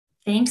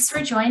Thanks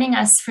for joining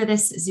us for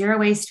this Zero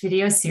Waste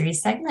video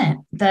series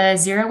segment. The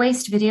Zero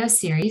Waste video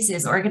series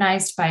is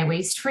organized by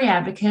Waste Free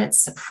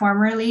Advocates,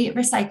 formerly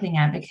Recycling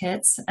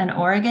Advocates, an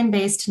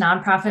Oregon-based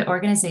nonprofit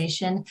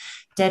organization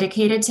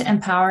dedicated to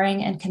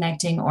empowering and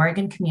connecting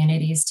Oregon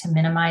communities to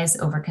minimize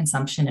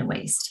overconsumption and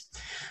waste.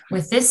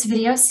 With this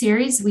video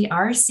series, we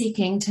are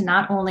seeking to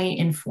not only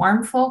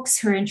inform folks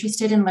who are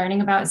interested in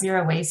learning about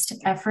zero waste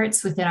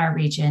efforts within our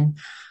region,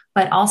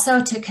 but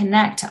also to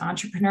connect to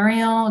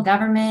entrepreneurial,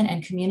 government,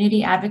 and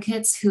community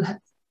advocates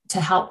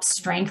to help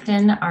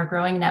strengthen our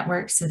growing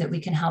network so that we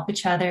can help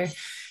each other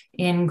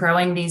in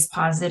growing these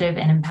positive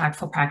and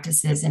impactful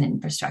practices and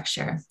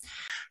infrastructure.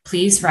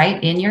 Please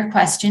write in your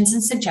questions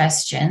and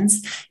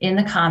suggestions in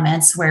the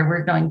comments where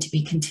we're going to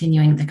be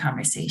continuing the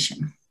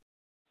conversation.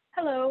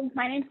 Hello,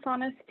 my name is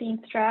Sanne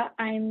Steinstra.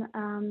 I'm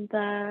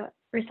the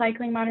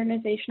Recycling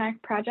Modernization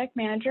Act Project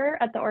Manager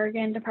at the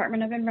Oregon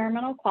Department of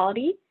Environmental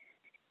Quality.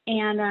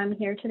 And I'm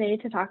here today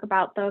to talk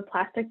about the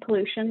Plastic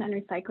Pollution and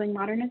Recycling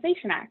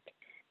Modernization Act.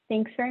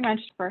 Thanks very much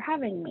for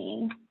having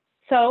me.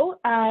 So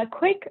a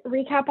quick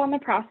recap on the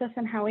process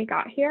and how we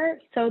got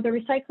here. So the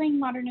recycling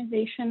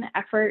modernization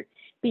effort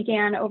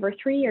began over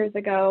 3 years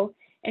ago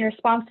in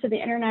response to the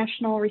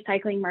international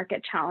recycling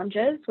market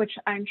challenges, which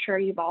I'm sure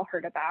you've all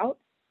heard about.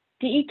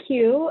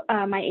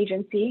 DEQ, my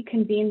agency,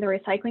 convened the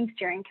Recycling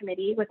Steering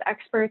Committee with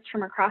experts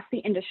from across the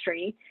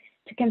industry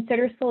to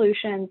consider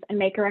solutions and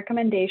make a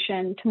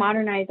recommendation to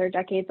modernize our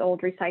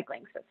decades-old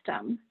recycling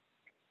system.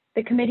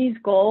 The committee's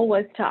goal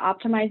was to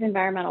optimize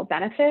environmental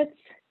benefits,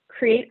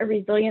 create a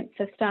resilient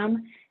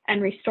system,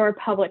 and restore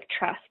public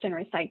trust in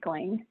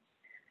recycling.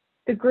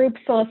 The group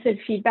solicited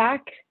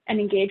feedback and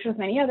engaged with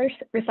many other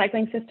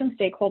recycling system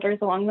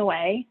stakeholders along the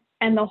way,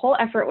 and the whole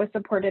effort was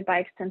supported by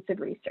extensive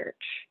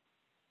research.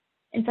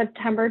 In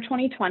September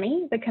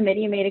 2020, the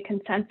committee made a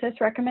consensus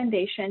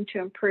recommendation to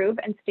improve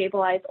and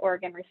stabilize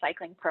Oregon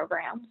recycling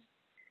programs.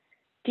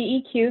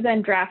 DEQ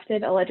then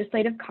drafted a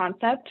legislative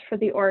concept for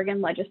the Oregon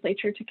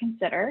legislature to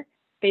consider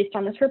based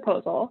on this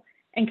proposal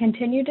and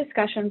continued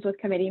discussions with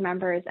committee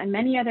members and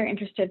many other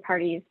interested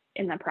parties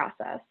in the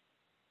process.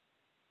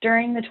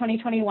 During the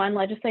 2021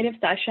 legislative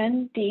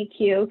session,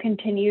 DEQ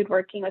continued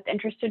working with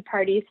interested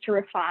parties to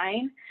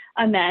refine,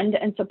 amend,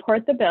 and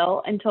support the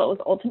bill until it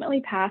was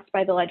ultimately passed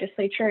by the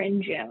legislature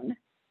in June.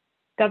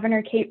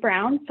 Governor Kate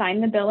Brown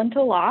signed the bill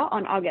into law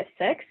on August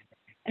 6th,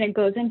 and it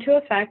goes into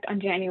effect on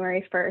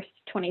January 1st,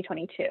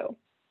 2022.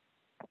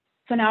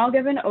 So now I'll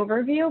give an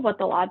overview of what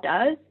the law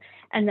does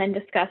and then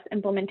discuss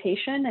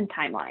implementation and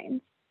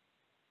timelines.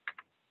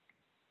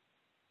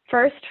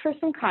 First, for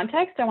some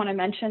context, I want to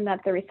mention that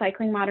the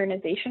Recycling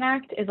Modernization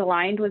Act is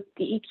aligned with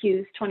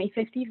DEQ's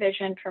 2050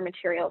 vision for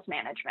materials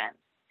management.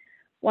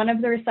 One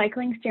of the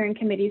Recycling Steering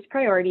Committee's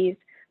priorities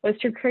was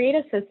to create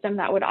a system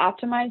that would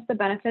optimize the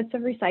benefits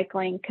of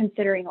recycling,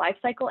 considering life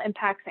cycle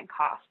impacts and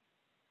costs.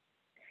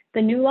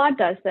 The new law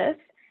does this,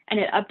 and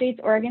it updates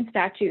Oregon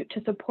statute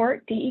to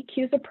support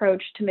DEQ's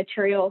approach to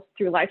materials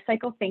through life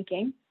cycle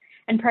thinking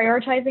and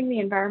prioritizing the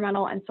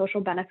environmental and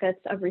social benefits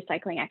of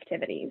recycling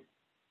activities.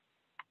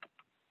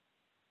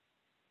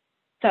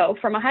 So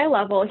from a high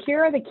level,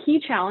 here are the key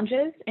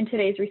challenges in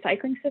today's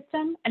recycling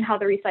system and how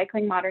the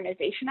Recycling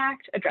Modernization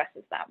Act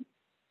addresses them.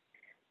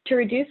 To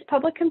reduce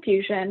public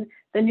confusion,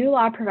 the new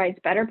law provides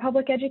better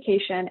public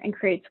education and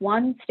creates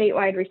one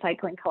statewide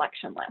recycling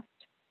collection list.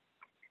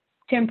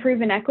 To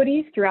improve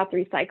inequities throughout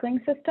the recycling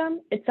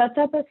system, it sets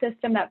up a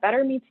system that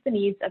better meets the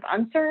needs of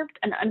unserved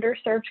and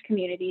underserved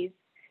communities,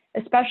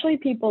 especially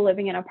people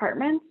living in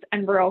apartments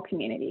and rural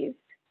communities.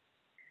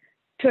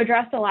 To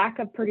address the lack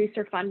of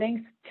producer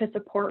funding to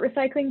support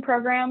recycling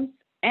programs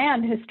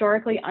and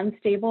historically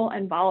unstable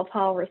and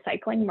volatile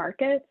recycling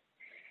markets,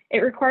 it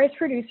requires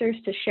producers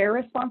to share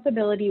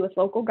responsibility with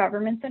local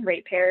governments and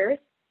ratepayers,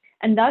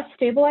 and thus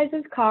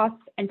stabilizes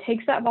costs and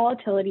takes that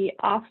volatility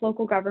off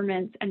local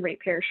governments and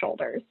ratepayers'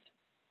 shoulders.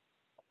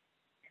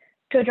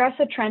 To address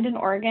a trend in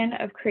Oregon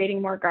of creating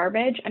more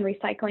garbage and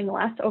recycling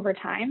less over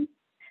time,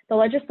 the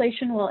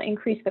legislation will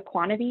increase the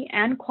quantity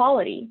and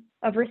quality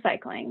of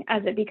recycling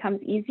as it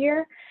becomes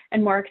easier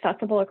and more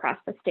accessible across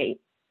the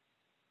state.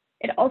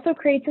 It also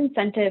creates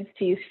incentives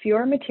to use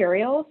fewer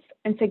materials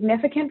and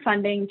significant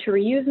funding to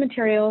reuse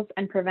materials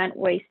and prevent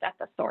waste at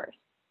the source.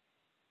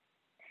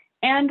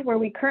 And where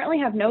we currently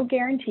have no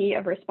guarantee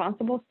of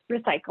responsible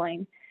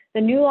recycling,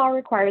 the new law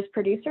requires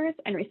producers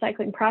and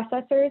recycling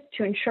processors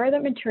to ensure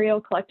that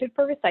material collected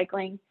for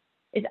recycling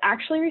is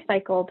actually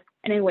recycled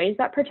and in ways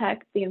that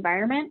protect the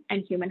environment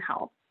and human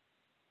health.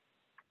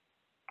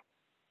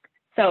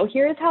 So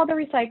here's how the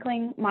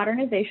Recycling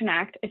Modernization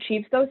Act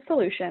achieves those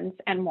solutions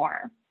and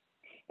more.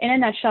 In a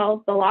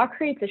nutshell, the law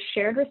creates a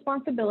shared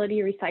responsibility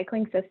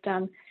recycling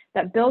system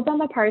that builds on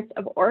the parts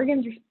of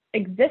Oregon's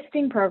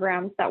existing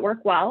programs that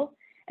work well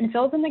and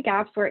fills in the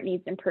gaps where it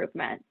needs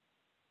improvement.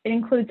 It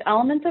includes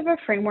elements of a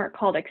framework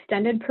called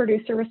extended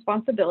producer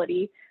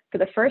responsibility for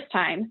the first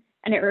time,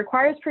 and it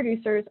requires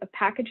producers of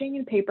packaging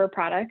and paper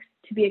products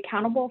to be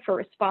accountable for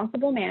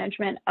responsible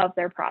management of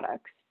their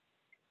products.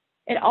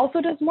 It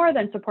also does more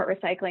than support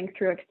recycling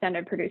through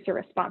extended producer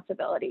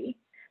responsibility.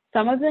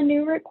 Some of the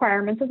new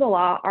requirements of the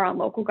law are on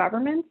local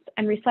governments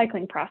and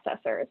recycling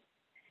processors.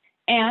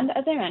 And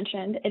as I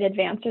mentioned, it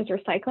advances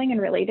recycling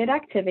and related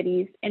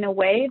activities in a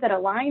way that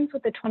aligns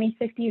with the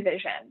 2050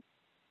 vision,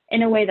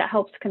 in a way that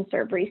helps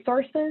conserve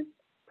resources,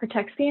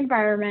 protects the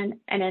environment,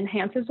 and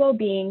enhances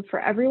well-being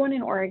for everyone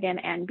in Oregon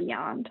and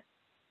beyond.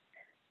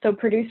 So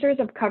producers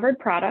of covered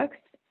products,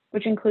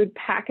 which include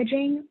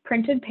packaging,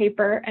 printed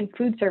paper, and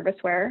food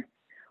serviceware,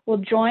 will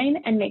join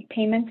and make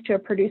payments to a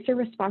producer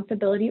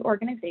responsibility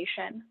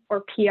organization,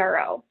 or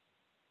PRO.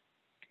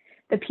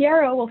 The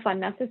PRO will fund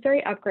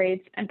necessary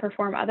upgrades and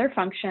perform other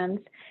functions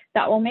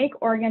that will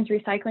make Oregon's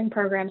recycling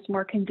programs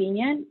more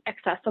convenient,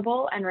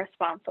 accessible, and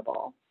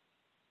responsible.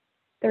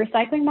 The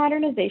Recycling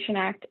Modernization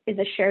Act is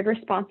a shared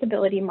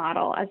responsibility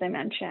model, as I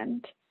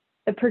mentioned.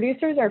 The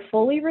producers are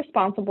fully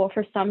responsible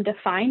for some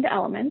defined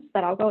elements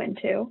that I'll go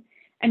into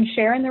and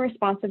share in the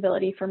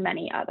responsibility for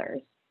many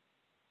others.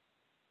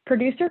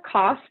 Producer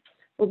costs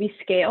will be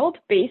scaled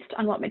based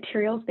on what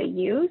materials they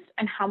use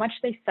and how much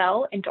they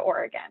sell into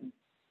Oregon.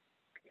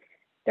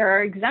 There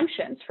are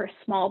exemptions for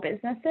small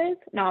businesses,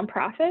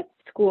 nonprofits,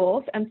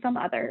 schools, and some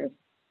others.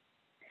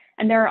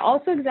 And there are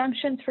also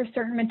exemptions for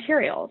certain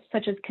materials,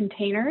 such as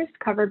containers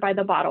covered by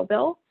the bottle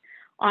bill,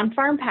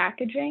 on-farm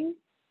packaging,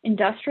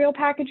 industrial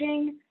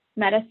packaging,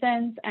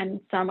 medicines, and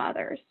some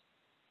others.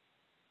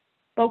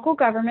 Local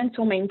governments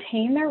will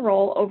maintain their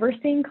role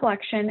overseeing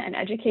collection and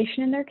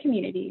education in their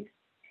communities,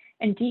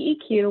 and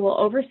DEQ will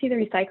oversee the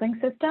recycling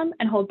system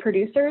and hold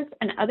producers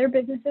and other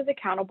businesses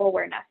accountable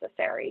where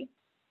necessary.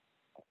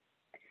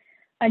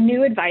 A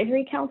new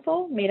advisory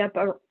council made up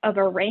of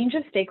a range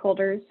of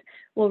stakeholders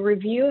will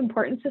review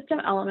important system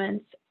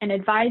elements and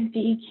advise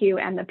DEQ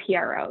and the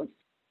PROs.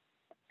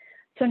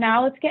 So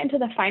now let's get into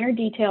the finer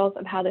details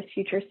of how this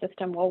future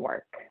system will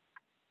work.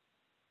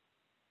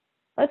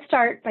 Let's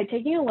start by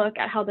taking a look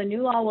at how the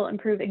new law will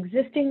improve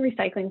existing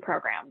recycling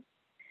programs.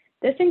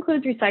 This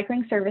includes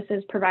recycling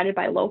services provided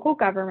by local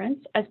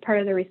governments as part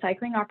of the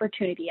Recycling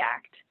Opportunity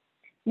Act,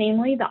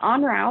 namely the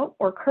en route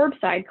or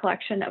curbside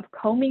collection of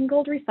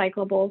commingled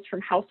recyclables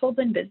from households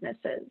and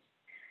businesses,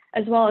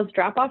 as well as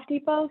drop-off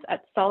depots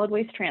at solid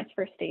waste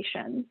transfer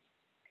stations.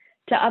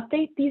 To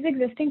update these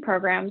existing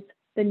programs,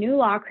 the new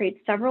law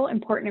creates several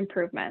important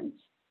improvements.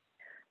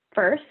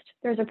 First,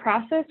 there's a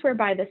process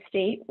whereby the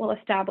state will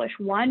establish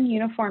one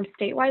uniform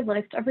statewide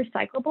list of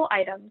recyclable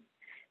items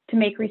to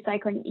make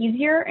recycling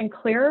easier and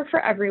clearer for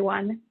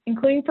everyone,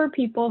 including for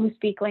people who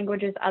speak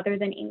languages other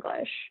than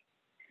English.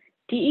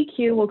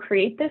 DEQ will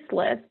create this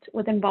list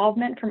with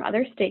involvement from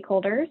other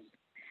stakeholders,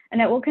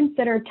 and it will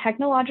consider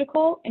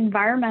technological,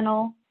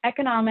 environmental,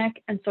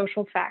 economic, and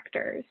social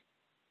factors.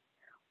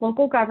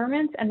 Local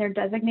governments and their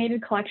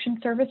designated collection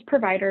service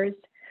providers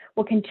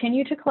will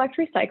continue to collect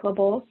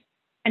recyclables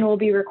and will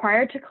be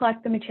required to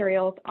collect the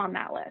materials on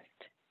that list.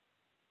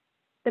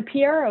 The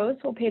PROs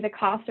will pay the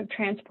cost of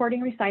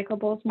transporting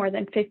recyclables more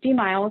than 50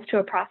 miles to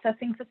a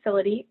processing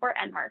facility or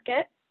end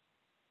market.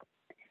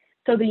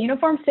 So the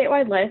uniform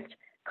statewide list,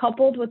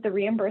 coupled with the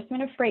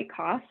reimbursement of freight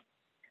costs,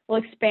 will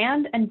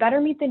expand and better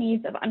meet the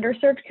needs of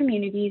underserved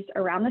communities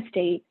around the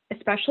state,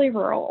 especially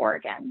rural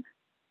Oregon.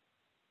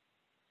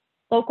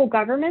 Local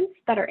governments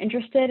that are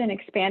interested in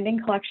expanding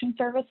collection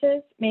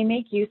services may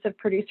make use of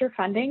producer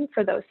funding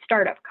for those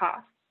startup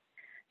costs,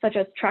 such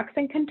as trucks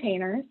and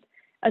containers,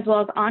 as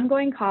well as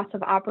ongoing costs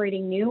of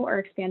operating new or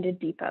expanded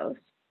depots.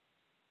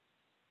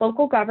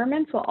 Local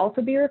governments will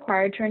also be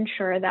required to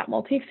ensure that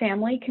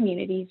multifamily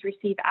communities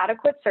receive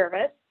adequate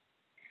service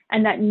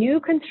and that new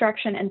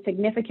construction and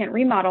significant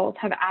remodels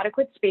have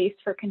adequate space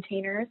for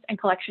containers and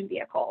collection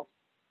vehicles.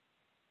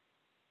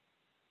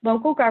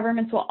 Local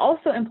governments will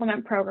also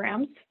implement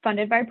programs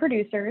funded by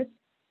producers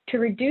to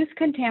reduce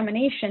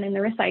contamination in the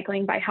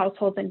recycling by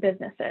households and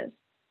businesses.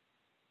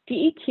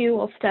 DEQ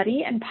will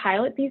study and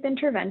pilot these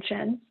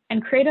interventions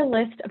and create a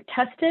list of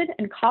tested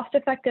and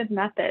cost-effective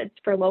methods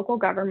for local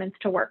governments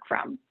to work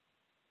from.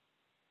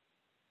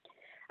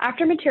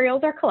 After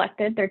materials are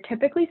collected, they're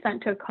typically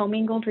sent to a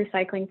commingled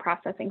recycling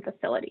processing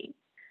facility.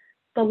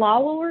 The law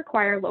will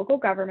require local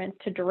governments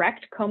to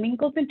direct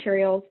commingled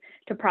materials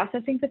to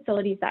processing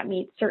facilities that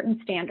meet certain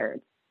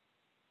standards.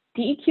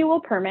 DEQ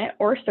will permit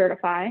or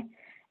certify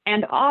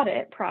and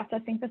audit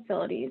processing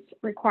facilities,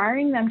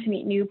 requiring them to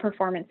meet new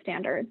performance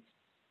standards.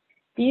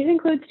 These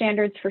include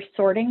standards for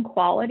sorting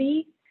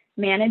quality,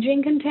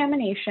 managing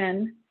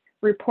contamination,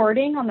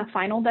 reporting on the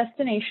final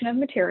destination of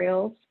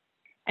materials,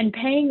 and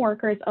paying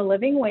workers a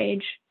living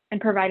wage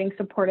and providing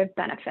supportive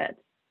benefits.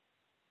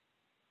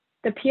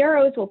 The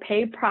PROs will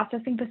pay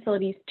processing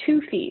facilities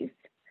two fees,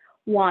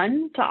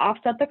 one to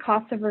offset the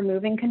cost of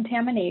removing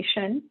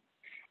contamination,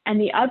 and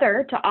the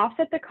other to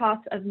offset the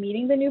cost of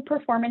meeting the new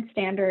performance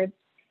standards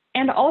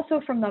and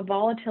also from the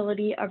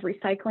volatility of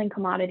recycling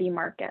commodity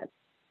markets.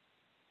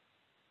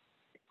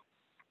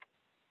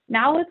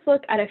 Now let's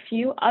look at a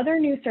few other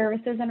new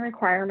services and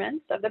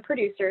requirements of the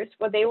producers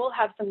where they will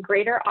have some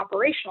greater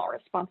operational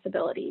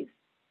responsibilities.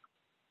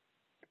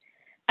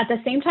 At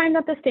the same time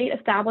that the state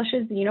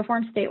establishes the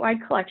uniform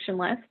statewide collection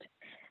list,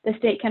 the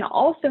state can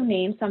also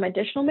name some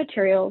additional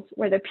materials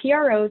where the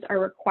PROs are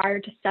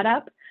required to set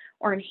up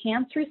or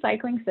enhance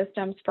recycling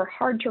systems for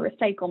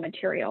hard-to-recycle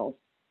materials.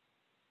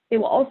 They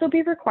will also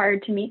be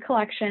required to meet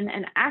collection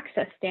and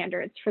access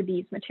standards for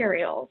these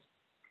materials.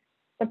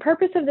 The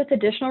purpose of this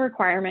additional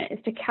requirement is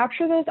to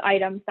capture those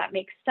items that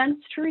make sense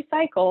to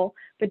recycle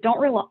but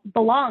don't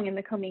belong in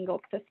the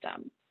commingled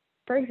system.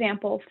 For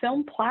example,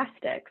 film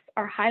plastics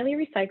are highly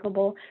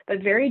recyclable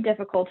but very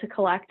difficult to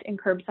collect in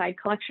curbside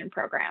collection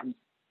programs.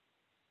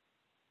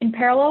 In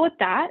parallel with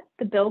that,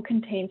 the bill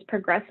contains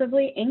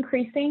progressively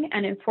increasing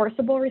and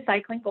enforceable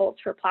recycling goals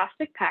for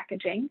plastic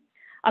packaging,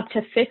 up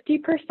to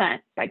 50%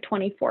 by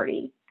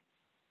 2040.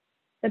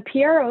 The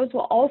PROs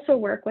will also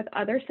work with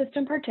other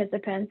system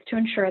participants to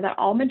ensure that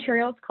all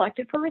materials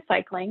collected for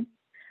recycling,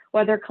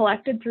 whether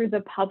collected through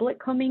the public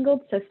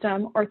commingled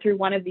system or through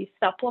one of these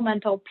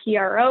supplemental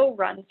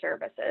PRO-run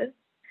services,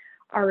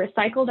 are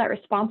recycled at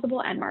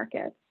responsible end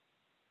markets.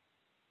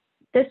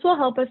 This will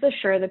help us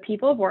assure the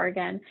people of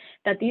Oregon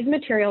that these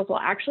materials will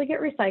actually get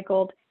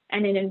recycled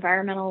and in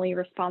environmentally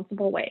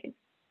responsible ways.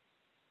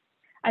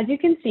 As you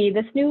can see,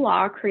 this new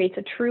law creates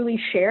a truly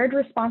shared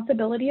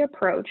responsibility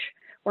approach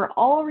where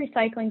all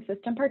recycling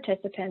system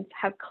participants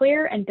have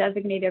clear and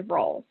designated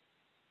roles.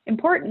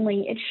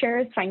 Importantly, it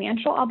shares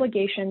financial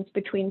obligations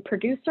between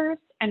producers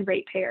and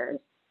ratepayers.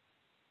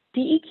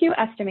 DEQ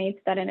estimates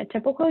that in a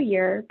typical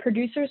year,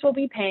 producers will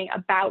be paying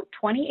about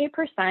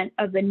 28%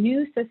 of the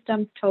new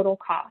system's total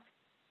cost,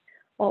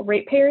 while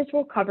ratepayers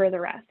will cover the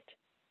rest.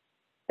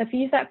 The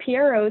fees that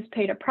PROs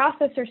pay to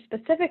processors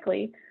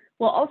specifically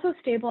will also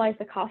stabilize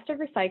the cost of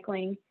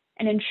recycling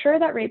and ensure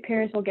that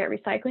ratepayers will get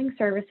recycling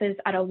services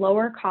at a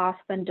lower cost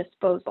than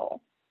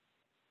disposal.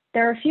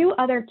 There are a few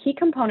other key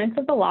components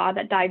of the law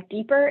that dive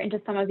deeper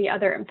into some of the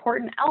other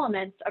important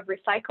elements of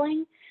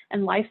recycling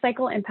and life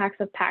cycle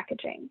impacts of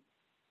packaging.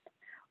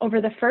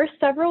 Over the first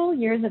several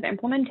years of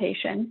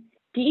implementation,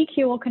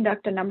 DEQ will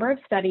conduct a number of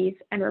studies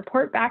and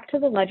report back to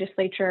the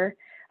legislature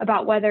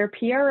about whether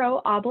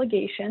PRO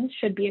obligations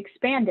should be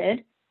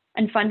expanded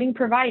and funding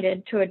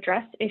provided to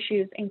address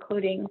issues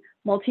including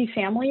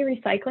multifamily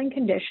recycling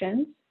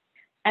conditions,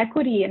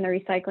 equity in the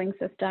recycling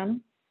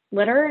system,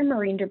 litter and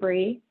marine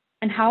debris,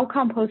 and how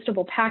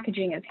compostable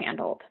packaging is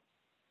handled.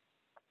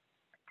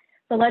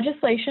 The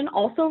legislation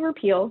also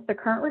repeals the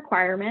current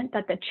requirement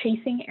that the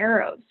chasing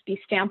arrows be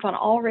stamped on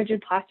all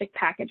rigid plastic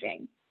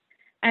packaging,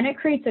 and it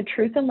creates a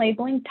truth in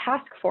labeling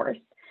task force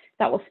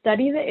that will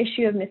study the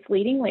issue of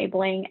misleading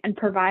labeling and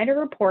provide a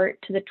report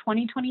to the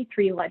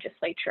 2023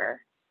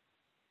 legislature.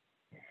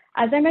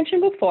 As I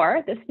mentioned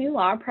before, this new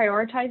law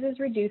prioritizes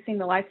reducing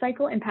the life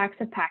cycle impacts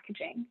of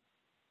packaging.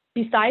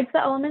 Besides the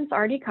elements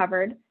already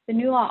covered, the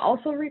new law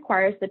also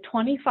requires the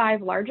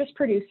 25 largest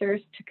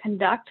producers to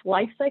conduct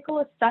life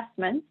cycle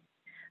assessments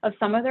of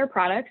some of their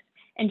products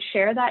and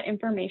share that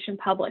information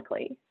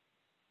publicly.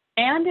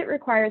 And it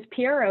requires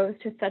PROs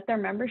to set their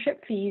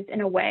membership fees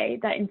in a way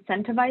that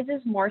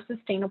incentivizes more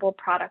sustainable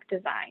product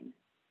design.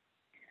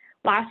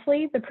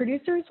 Lastly, the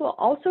producers will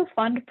also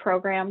fund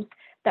programs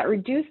that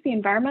reduce the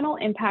environmental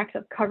impacts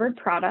of covered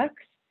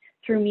products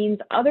through means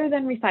other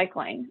than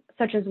recycling,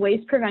 such as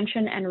waste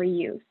prevention and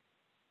reuse.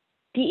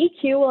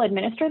 DEQ will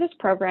administer this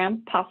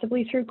program,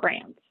 possibly through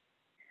grants.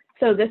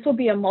 So this will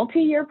be a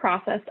multi-year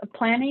process of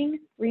planning,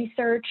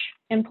 research,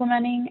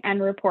 implementing,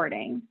 and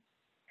reporting.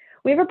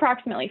 We have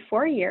approximately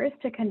 4 years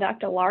to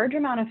conduct a large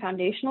amount of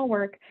foundational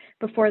work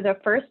before the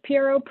first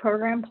PRO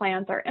program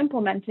plans are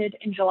implemented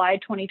in July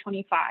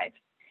 2025,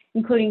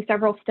 including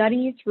several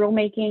studies,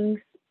 rulemakings,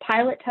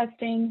 pilot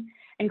testing,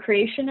 and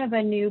creation of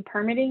a new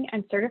permitting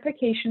and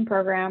certification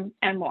program,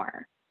 and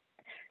more.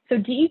 So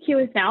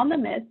DEQ is now in the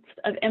midst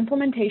of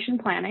implementation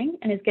planning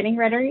and is getting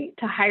ready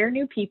to hire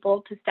new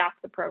people to staff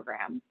the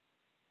program.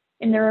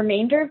 In the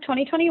remainder of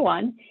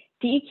 2021,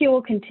 DEQ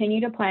will continue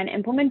to plan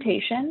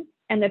implementation,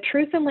 and the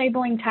Truth in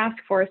Labeling Task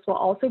Force will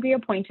also be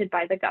appointed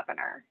by the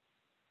governor.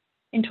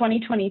 In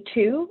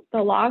 2022,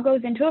 the law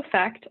goes into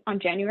effect on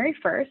January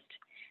 1st,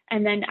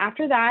 and then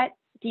after that,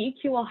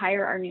 DEQ will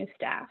hire our new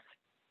staff.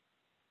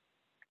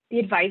 The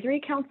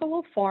Advisory Council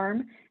will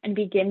form and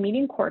begin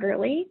meeting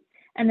quarterly,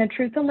 and the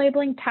Truth in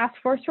Labeling Task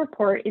Force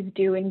report is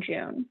due in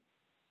June.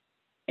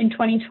 In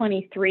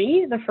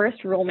 2023, the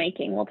first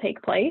rulemaking will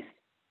take place.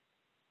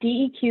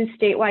 DEQ's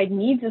statewide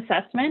needs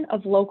assessment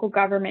of local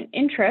government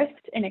interest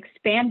in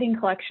expanding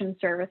collection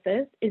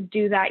services is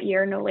due that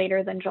year no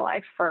later than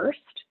July 1st.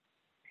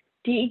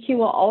 DEQ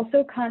will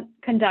also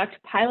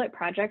conduct pilot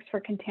projects for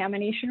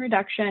contamination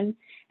reduction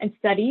and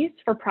studies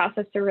for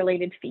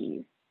processor-related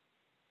fees.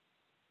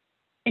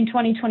 In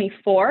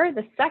 2024,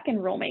 the second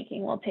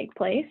rulemaking will take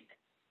place.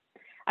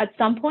 At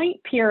some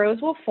point,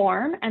 PROs will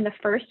form, and the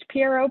first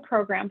PRO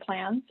program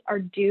plans are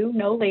due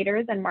no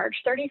later than March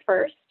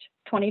 31st,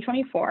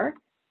 2024.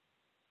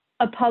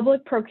 A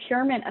public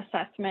procurement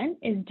assessment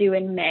is due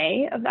in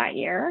May of that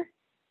year,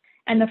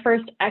 and the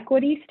first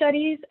equity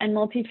studies and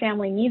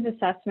multifamily needs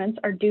assessments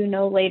are due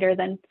no later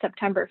than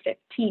September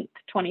 15th,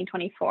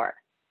 2024.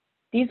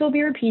 These will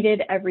be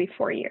repeated every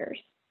 4 years.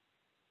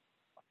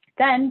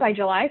 Then by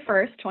July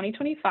 1st,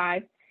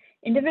 2025,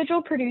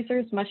 individual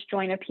producers must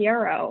join a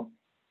PRO,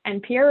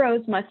 and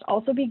PROs must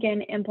also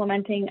begin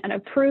implementing an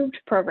approved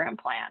program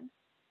plan.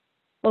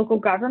 Local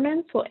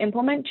governments will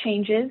implement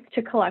changes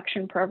to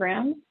collection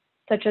programs,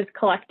 such as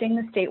collecting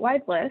the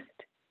statewide list,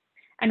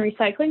 and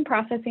recycling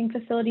processing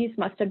facilities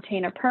must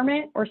obtain a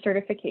permit or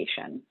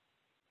certification.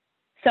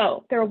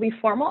 So there will be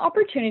formal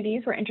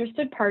opportunities where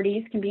interested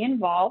parties can be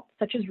involved,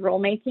 such as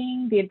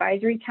rulemaking, the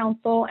advisory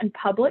council, and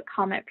public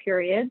comment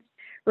periods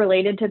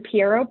related to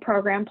PRO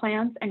program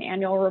plans and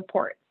annual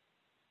reports.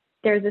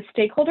 There's a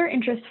stakeholder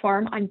interest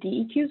form on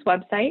DEQ's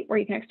website where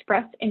you can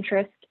express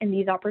interest in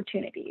these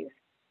opportunities.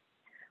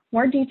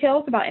 More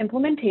details about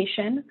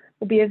implementation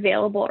will be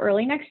available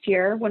early next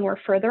year when we're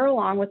further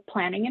along with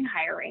planning and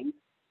hiring.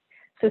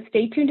 So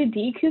stay tuned to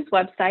DEQ's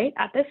website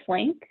at this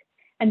link,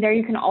 and there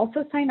you can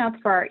also sign up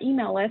for our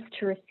email list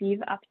to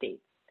receive updates.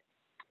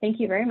 Thank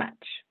you very much.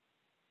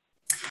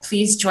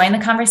 Please join the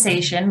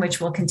conversation,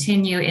 which will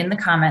continue in the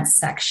comments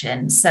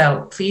section.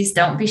 So please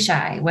don't be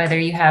shy, whether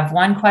you have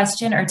one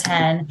question or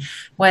 10,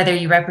 whether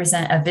you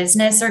represent a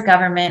business or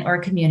government or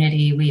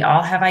community, we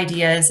all have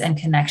ideas and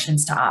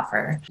connections to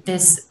offer.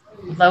 This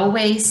low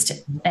waste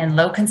and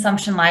low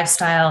consumption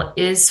lifestyle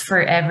is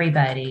for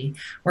everybody.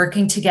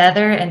 Working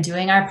together and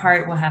doing our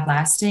part will have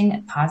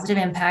lasting positive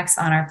impacts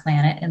on our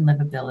planet and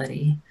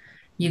livability.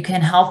 You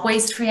can help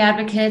waste-free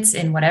advocates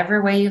in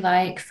whatever way you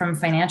like, from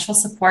financial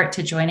support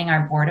to joining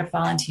our board of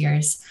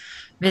volunteers.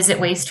 Visit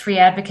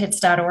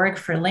wastefreeadvocates.org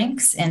for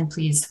links, and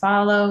please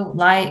follow,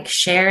 like,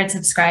 share, and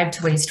subscribe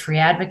to Waste Free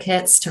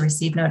Advocates to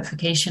receive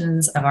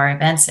notifications of our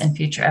events and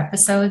future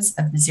episodes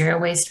of the Zero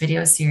Waste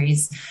video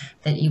series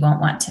that you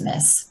won't want to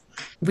miss.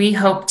 We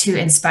hope to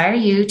inspire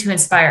you to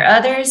inspire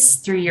others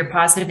through your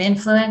positive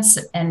influence,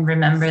 and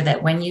remember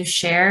that when you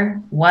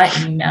share what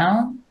you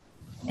know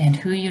and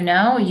who you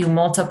know, you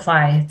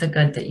multiply the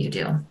good that you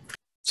do.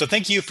 So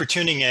thank you for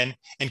tuning in,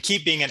 and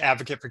keep being an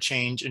advocate for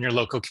change in your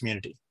local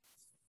community.